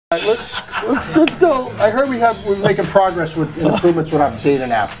Let's go. I heard we're making progress with improvements with our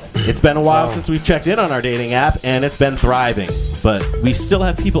dating app. It's been a while since we've checked in on our dating app, and it's been thriving. But we still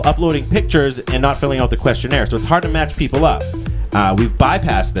have people uploading pictures and not filling out the questionnaire, so it's hard to match people up. We've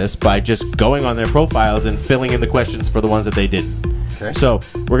bypassed this by just going on their profiles and filling in the questions for the ones that they didn't. Okay. So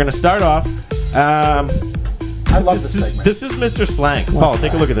we're going to start off. I love this segment. This is Mr. Slank. Paul,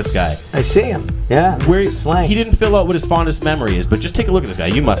 take a look at this guy. I see him. Yeah, Mr. Slank. He didn't fill out what his fondest memory is, but just take a look at this guy.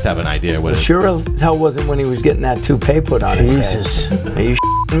 You must have an idea what it is. Sure as hell wasn't when he was getting that toupee put on his head. Are you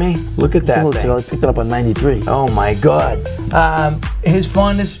shitting me? Look at that thing. I picked it up on 93. Oh, my God. His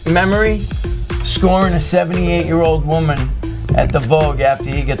fondest memory, scoring a 78-year-old woman at the Vogue after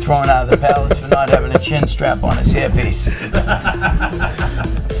he got thrown out of the palace for not having a chin strap on his hairpiece.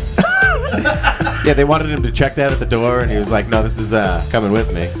 Yeah, they wanted him to check that at the door, and he was like, no, this is coming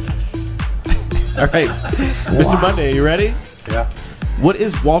with me. All right. Wow. Mr. Monday, are you ready? Yeah. What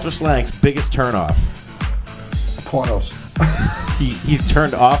is Walter Slank's biggest turnoff? Pornos. He's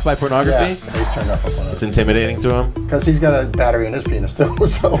turned off by pornography? Yeah, he's turned off by pornography. It's intimidating to him? Because he's got a battery in his penis, too.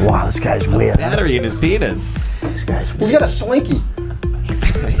 So. Wow, this guy's weird. Battery in his penis? This guy's weird. He's got a slinky.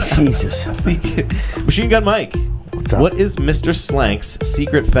 Jesus. Machine Gun Mike. What's up? What is Mr. Slank's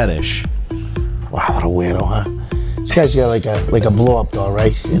secret fetish? Wow, what a weirdo, huh? This guy's got like a blow up doll,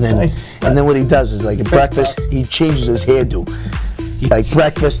 right? And then what he does is like at breakfast he changes his hairdo. Like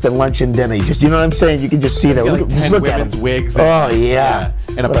breakfast and lunch and dinner. You know what I'm saying? You can just see that. Like look 10 women's wigs. Oh yeah.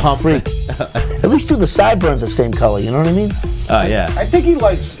 And what a pump. Freak. At least do the sideburns the same color. You know what I mean? Oh yeah. I think he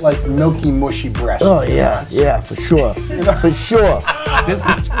likes like milky, mushy breasts. Oh yeah, yeah, for sure, for sure.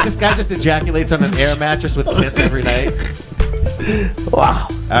 This guy just ejaculates on an air mattress with tits every night. Wow.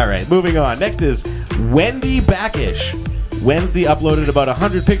 All right, moving on. Next is Wendy Backish. Wednesday uploaded about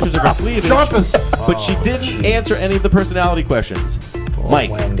 100 pictures of her cleavage, but she didn't answer any of the personality questions. Mike,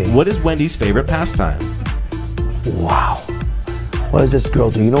 Wendy. What is Wendy's favorite pastime? Wow. What does this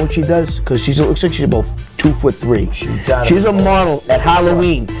girl do? You know what she does? Because she looks like she's about 2'3". She's a model at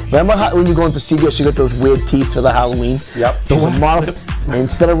Halloween. Remember how, when you go into see girls, she got those weird teeth for the Halloween? Yep. She's a model.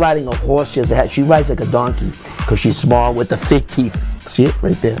 Instead of riding a horse, she has a hat. She rides like a donkey because she's small with the fake teeth. See it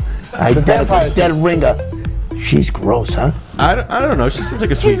right there? Dead ringer. She's gross, huh? I don't know. She seems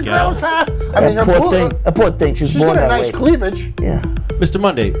like a sweet gal. She's gross, huh? I mean, that poor thing. She's born got a that nice way. cleavage. Yeah. Mr.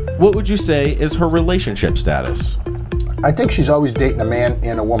 Monday, what would you say is her relationship status? I think she's always dating a man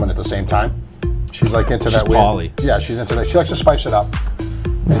and a woman at the same time. She's like into that weird. Polly. Yeah, she's into that. She likes to spice it up.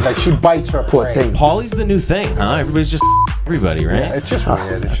 And like she bites her prey. Thing. Polly's the new thing, huh? Everybody's just everybody, right? Yeah, it's just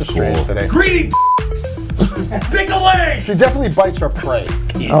weird. It's just strange today. Greedy pick away! She definitely bites her prey.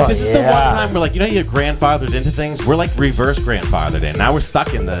 Oh, this is the one time we're like, you know, you're grandfathered into things. We're like reverse grandfathered in. Now we're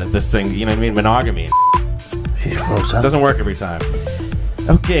stuck in this thing. You know what I mean? Monogamy. She's gross, huh? Doesn't work every time.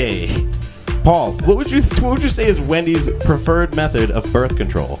 Okay, Paul, what would you say is Wendy's preferred method of birth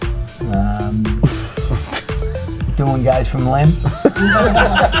control? Doing guys from Len.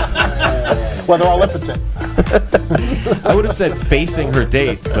 Well, they're all impotent. I would have said facing her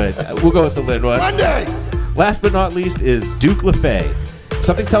dates, but we'll go with the Lynn one. Monday! Last but not least is Duke LaFay.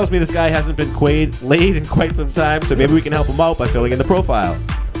 Something tells me this guy hasn't been laid in quite some time, so maybe we can help him out by filling in the profile.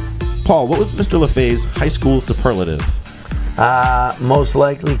 Paul, what was Mr. LaFay's high school superlative? Most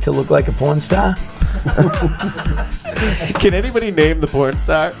likely to look like a porn star. Can anybody name the porn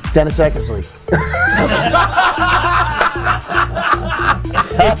star? Dennis Eckersley.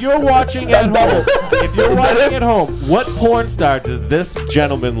 If you're watching at home, what porn star does this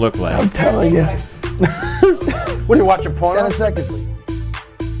gentleman look like? I'm telling you. What are you watching porn? Dennis Eckersley.